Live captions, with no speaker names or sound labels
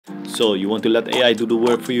So you want to let AI do the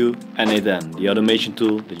work for you? n8n, the automation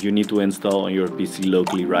tool that you need to install on your PC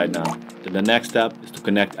locally right now. Then the next step is to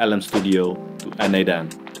connect LM Studio to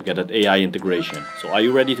n8n to get that AI integration. So are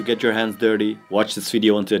you ready to get your hands dirty? Watch this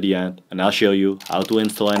video until the end and I'll show you how to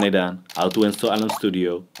install n8n, how to install LM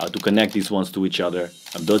Studio, how to connect these ones to each other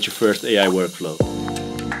and build your first AI workflow.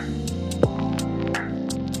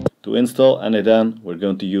 To install n8n, we're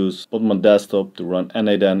going to use Podman Desktop to run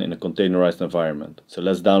n8n in a containerized environment. So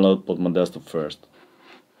let's download Podman Desktop first.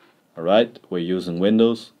 Alright, we're using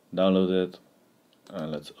Windows, download it,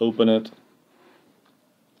 and let's open it,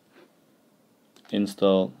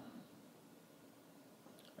 install,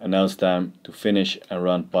 and now it's time to finish and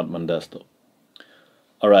run Podman Desktop.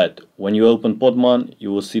 Alright, when you open Podman,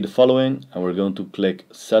 you will see the following, and we're going to click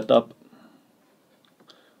Setup.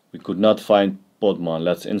 We could not find Podman.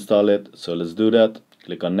 Let's install it. So let's do that.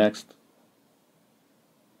 Click on Next.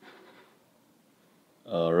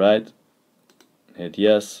 Alright. Hit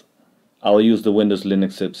Yes. I will use the Windows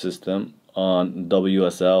Linux subsystem on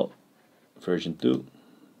WSL version 2.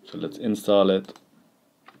 So let's install it.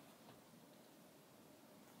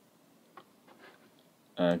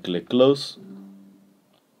 And click Close.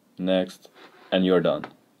 Next. And you're done.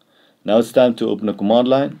 Now it's time to open a command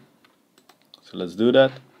line. So let's do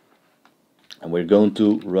that. And we're going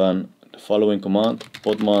to run the following command,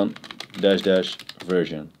 podman --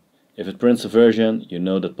 version. If it prints a version, you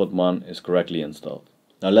know that Podman is correctly installed.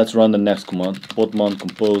 Now let's run the next command, podman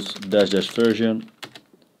compose -- version.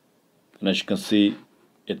 And as you can see,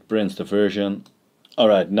 it prints the version.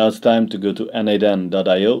 Alright, now it's time to go to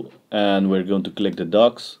n8n.io and we're going to click the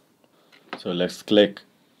docs. So let's click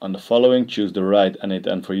on the following, choose the right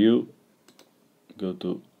n8n for you. Go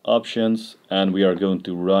to Options, and we are going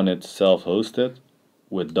to run it self-hosted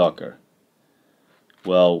with Docker.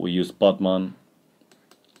 Well, we use Podman,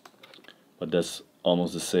 but that's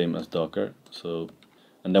almost the same as Docker. So,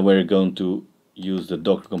 and then we're going to use the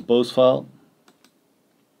Docker Compose file,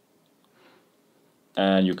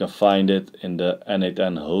 and you can find it in the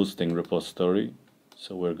n8n hosting repository.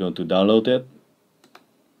 So we're going to download it.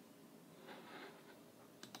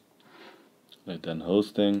 n8n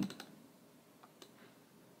hosting.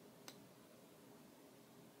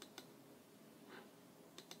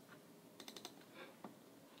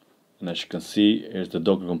 And as you can see, here's the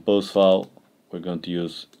Docker Compose file. We're going to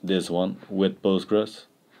use this one with Postgres.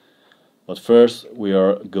 But first we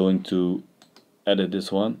are going to edit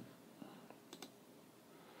this one.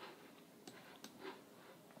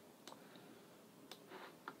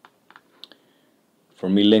 For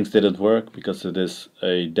me, links didn't work because it is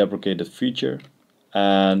a deprecated feature.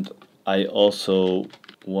 And I also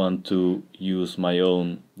want to use my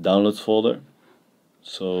own downloads folder.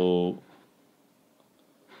 So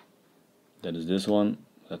that is this one.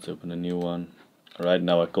 Let's open a new one. Alright,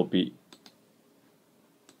 now I copy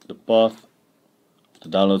the path of the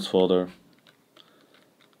downloads folder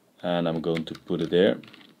and I'm going to put it there.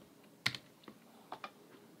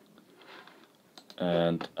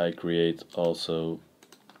 And I create also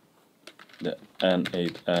the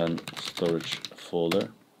n8n storage folder.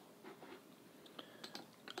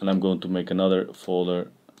 And I'm going to make another folder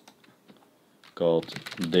called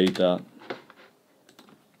data.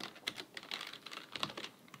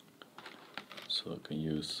 So I can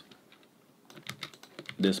use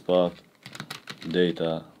this path,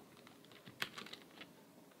 data,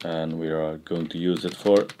 and we are going to use it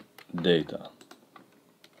for data.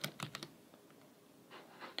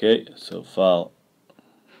 Okay, so file,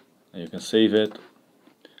 and you can save it.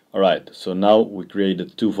 Alright, so now we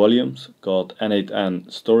created two volumes called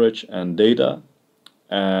n8n storage and data.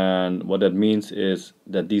 And what that means is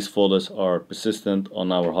that these folders are persistent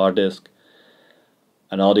on our hard disk,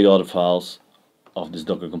 and all the other files of this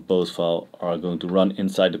Docker Compose file are going to run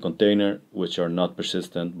inside the container, which are not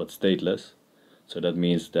persistent but stateless. So that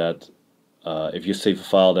means that if you save a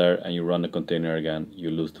file there and you run the container again, you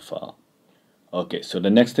lose the file. Okay, so the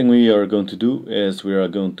next thing we are going to do is we are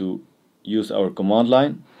going to use our command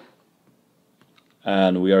line,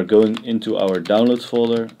 and we are going into our downloads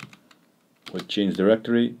folder with change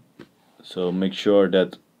directory. So make sure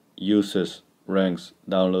that uses ranks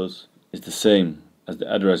downloads is the same as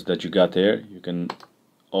the address that you got here. You can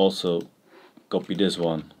also copy this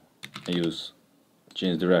one and use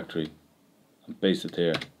change directory and paste it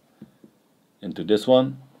here into this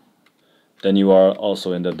one. Then you are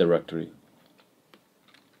also in that directory.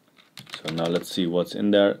 So now let's see what's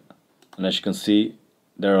in there. And as you can see,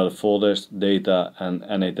 there are the folders data and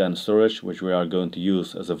n8n storage, which we are going to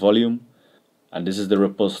use as a volume. And this is the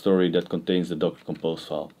repository that contains the Docker Compose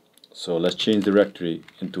file. So let's change directory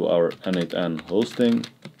into our n8n hosting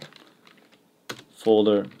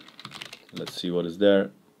folder. Let's see what is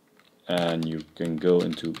there, and you can go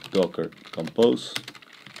into Docker Compose.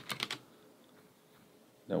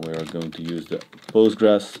 Then we are going to use the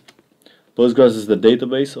Postgres. Postgres is the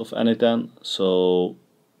database of n8n, so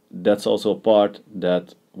that's also a part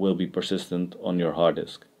that will be persistent on your hard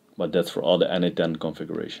disk, but that's for all the n8n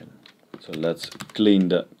configuration. So let's clean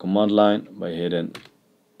the command line by hitting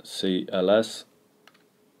CLS.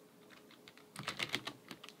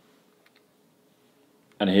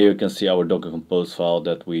 And here you can see our Docker Compose file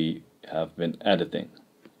that we have been editing.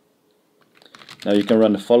 Now you can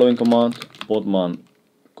run the following command: Podman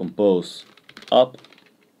compose up.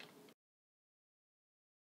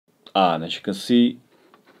 And as you can see,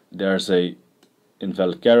 there's a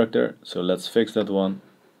invalid character, so let's fix that one.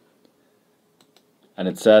 And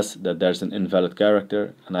it says that there's an invalid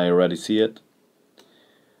character, and I already see it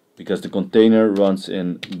because the container runs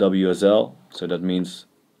in WSL, so that means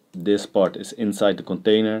this part is inside the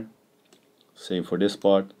container. Same for this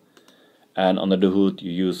part. And under the hood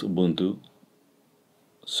you use Ubuntu,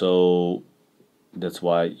 so that's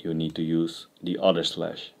why you need to use the other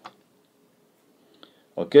slash.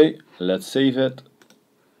 Okay, let's save it.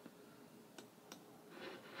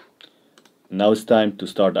 Now it's time to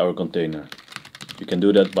start our container. You can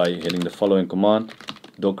do that by hitting the following command: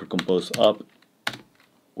 docker compose up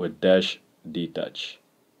with -detach.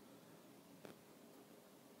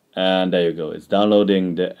 And there you go, it's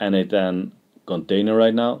downloading the n8n container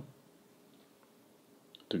right now,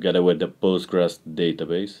 together with the Postgres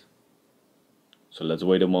database. So let's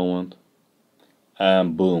wait a moment,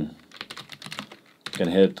 and boom, you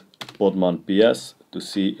can hit Podman PS to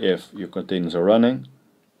see if your containers are running.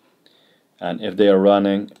 And if they are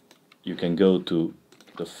running, you can go to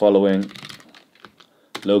the following: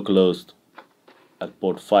 localhost at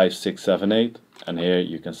port 5678, and here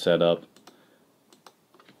you can set up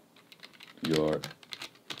your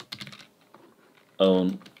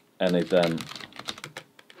own n8n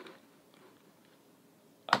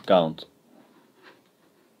account.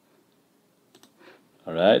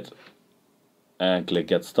 Alright, and click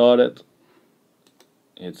get started,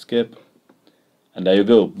 hit skip, and there you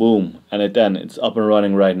go, boom, n8n, it's up and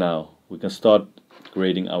running right now. We can start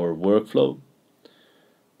creating our workflow,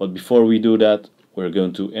 but before we do that, we're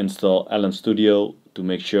going to install LM Studio to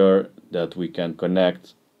make sure that we can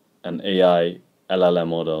connect an AI LLM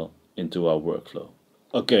model into our workflow.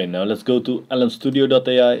 Okay, now let's go to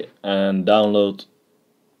lmstudio.ai and download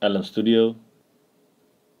LM Studio.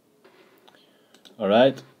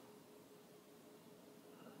 Alright,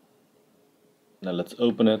 now let's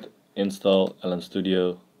open it, install LM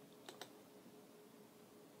Studio.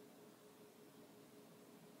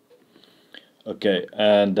 Okay,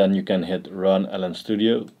 and then you can hit run LM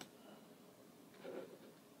Studio.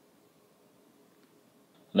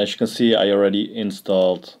 And as you can see, I already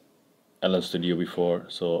installed LM Studio before,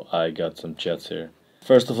 so I got some chats here.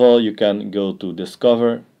 First of all, you can go to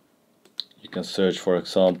Discover. You can search, for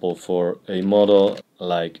example, for a model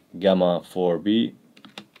like Gamma 4B.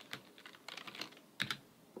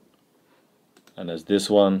 And as this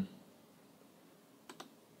one.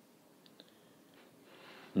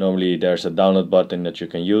 Normally there's a download button that you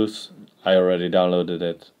can use. I already downloaded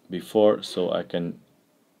it before, so I can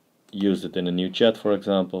use it in a new chat, for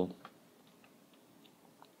example.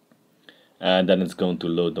 And then it's going to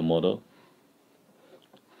load the model.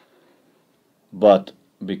 But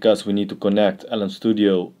because we need to connect LM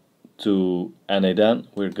Studio to n8n,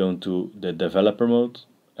 we're going to the developer mode,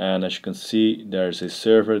 and as you can see, there's a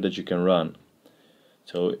server that you can run.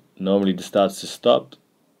 So normally the status is stopped,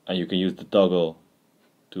 and you can use the toggle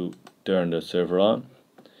to turn the server on.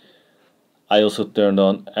 I also turned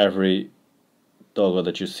on every toggle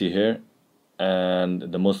that you see here, and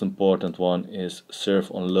the most important one is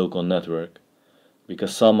serve on local network,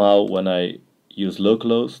 because somehow when I use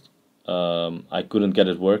localhost, I couldn't get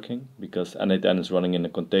it working because n8n is running in a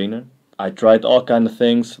container. I tried all kind of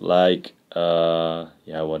things like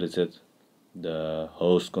what is it, the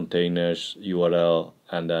host containers URL,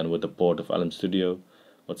 and then with the port of LM Studio,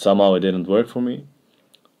 but somehow it didn't work for me.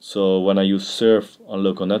 So when I use serve on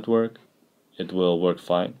local network, it will work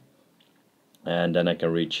fine, and then I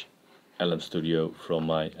can reach LM Studio from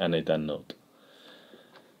my n8n node.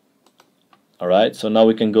 Alright, so now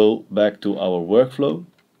we can go back to our workflow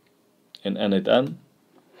in n8n.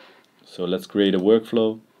 So let's create a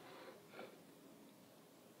workflow.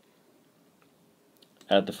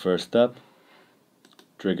 Add the first step,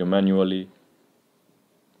 trigger manually,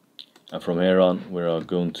 and from here on we are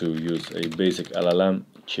going to use a basic LLM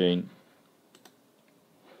chain.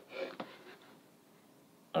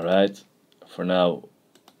 Alright, for now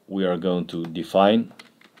we are going to define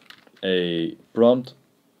a prompt.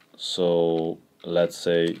 So let's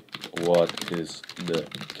say, what is the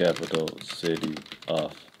capital city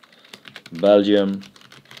of Belgium?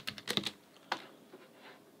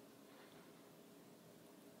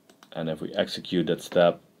 And if we execute that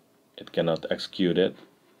step, it cannot execute it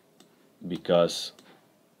because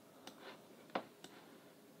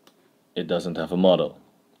it doesn't have a model.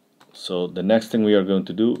 So the next thing we are going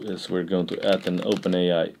to do is we're going to add an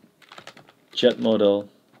OpenAI chat model,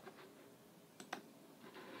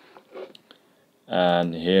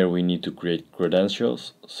 and here we need to create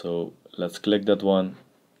credentials. So let's click that one.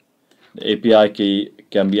 The API key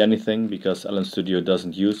can be anything because LM Studio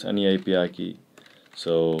doesn't use any API key,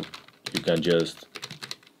 so you can just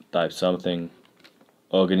type something.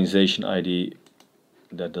 Organization ID,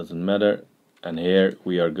 that doesn't matter, and here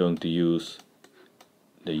we are going to use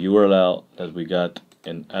the URL that we got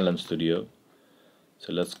in LM Studio.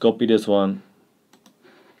 So let's copy this one,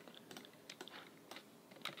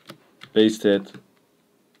 paste it,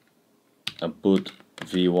 and put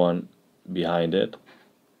v1 behind it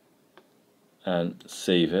and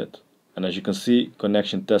save it. And as you can see,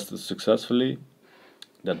 connection tested successfully.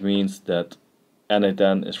 That means that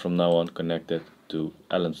n8n is from now on connected to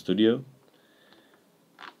LM Studio.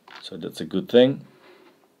 So that's a good thing.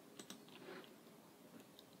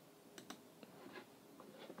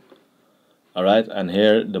 Alright, and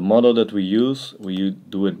here the model that we use, we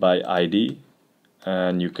do it by ID,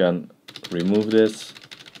 and you can remove this.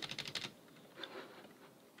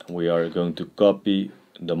 We are going to copy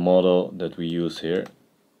the model that we use here,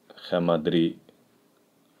 Gemma 3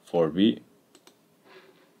 4B,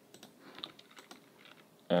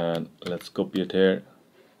 and let's copy it here,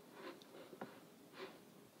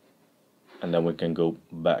 and then we can go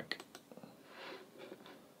back.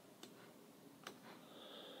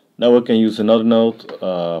 Now we can use another node,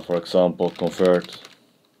 for example convert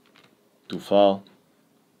to file,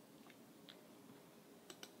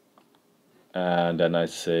 and then I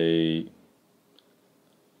say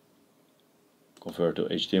convert to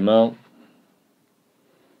HTML.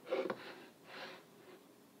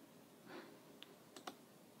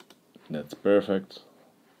 That's perfect.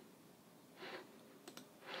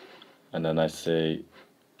 And then I say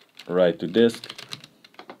write to disk.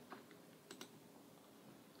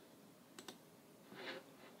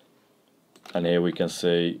 And here we can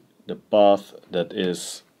say the path that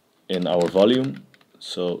is in our volume,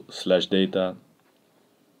 so /data,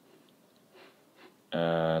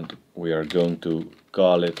 and we are going to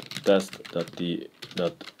call it test.html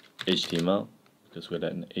because we're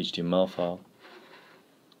an HTML file.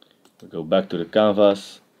 We go back to the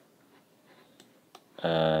canvas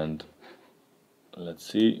and let's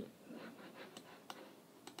see.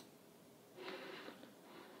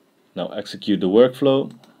 Now execute the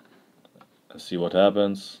workflow and see what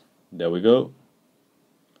happens. There we go.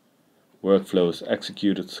 Workflow is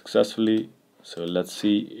executed successfully. So let's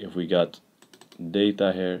see if we got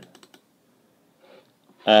data here.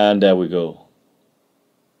 And there we go.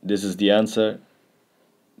 This is the answer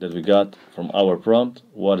that we got from our prompt.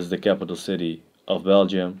 What is the capital city of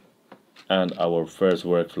Belgium? And our first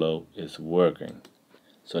workflow is working.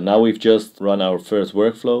 So now we've just run our first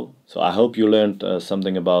workflow. So I hope you learned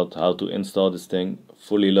something about how to install this thing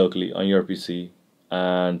fully locally on your PC.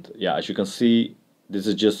 And yeah, as you can see, this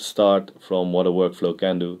is just a start from what a workflow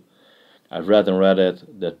can do. I've read on Reddit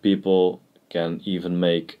that people can even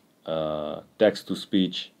make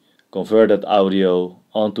text-to-speech, converted audio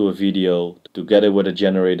onto a video together with a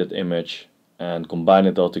generated image and combine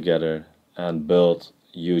it all together and build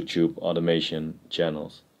YouTube automation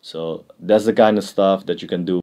channels. So that's the kind of stuff that you can do